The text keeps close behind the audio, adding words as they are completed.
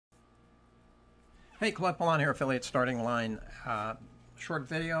Hey, Claude Pelanne here, Affiliate Starting Line. Short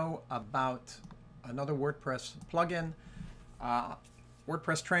video about another WordPress plugin.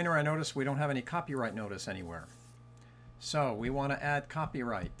 WordPress Trainer, I noticed we don't have any copyright notice anywhere. So we want to add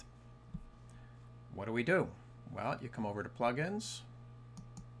copyright. What do? Well, you come over to Plugins,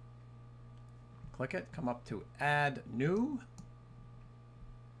 click it, come up to Add New.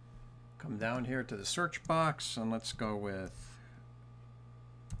 Come down here to the search box and let's go with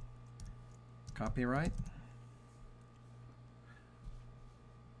copyright.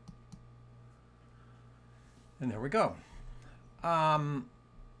 And there we go. I'm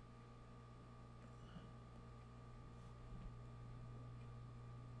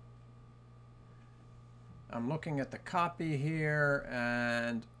looking at the copy here,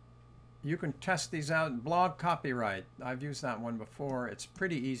 and you can test these out in blog copyright. I've used that one before. It's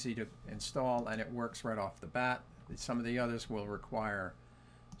pretty easy to install and it works right off the bat. Some of the others will require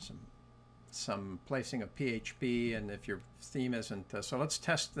some placing of PHP, and if your theme isn't, so let's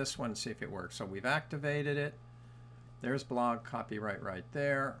test this one and see if it works. So we've activated it. There's blog copyright right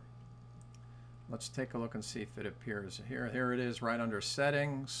there. Let's take a look and see if it appears here. Here it is right under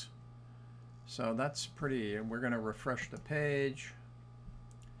settings. So that's pretty, and we're going to refresh the page.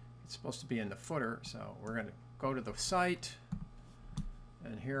 It's supposed to be in the footer, so we're going to go to the site,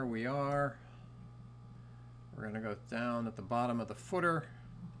 and here we are. We're going to go down at the bottom of the footer.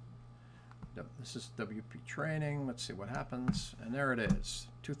 This is WP Training. Let's see what happens. And there it is.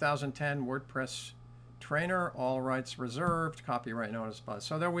 2010 WordPress Trainer, all rights reserved, copyright notice.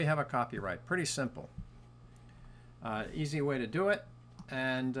 So there we have a copyright. Pretty simple. Easy way to do it.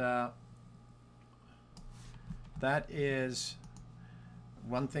 And that is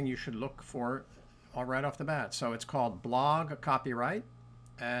one thing you should look for right off the bat. So it's called blog copyright.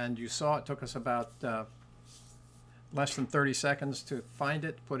 And you saw it took us about less than 30 seconds to find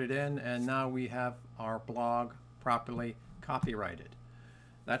it, put it in, and now we have our blog properly copyrighted.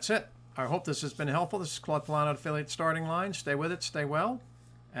 That's it. I hope this has been helpful. This is Claude Pelanne at Affiliate Starting Line. Stay with it, stay well,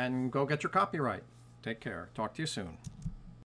 and go get your copyright. Take care. Talk to you soon.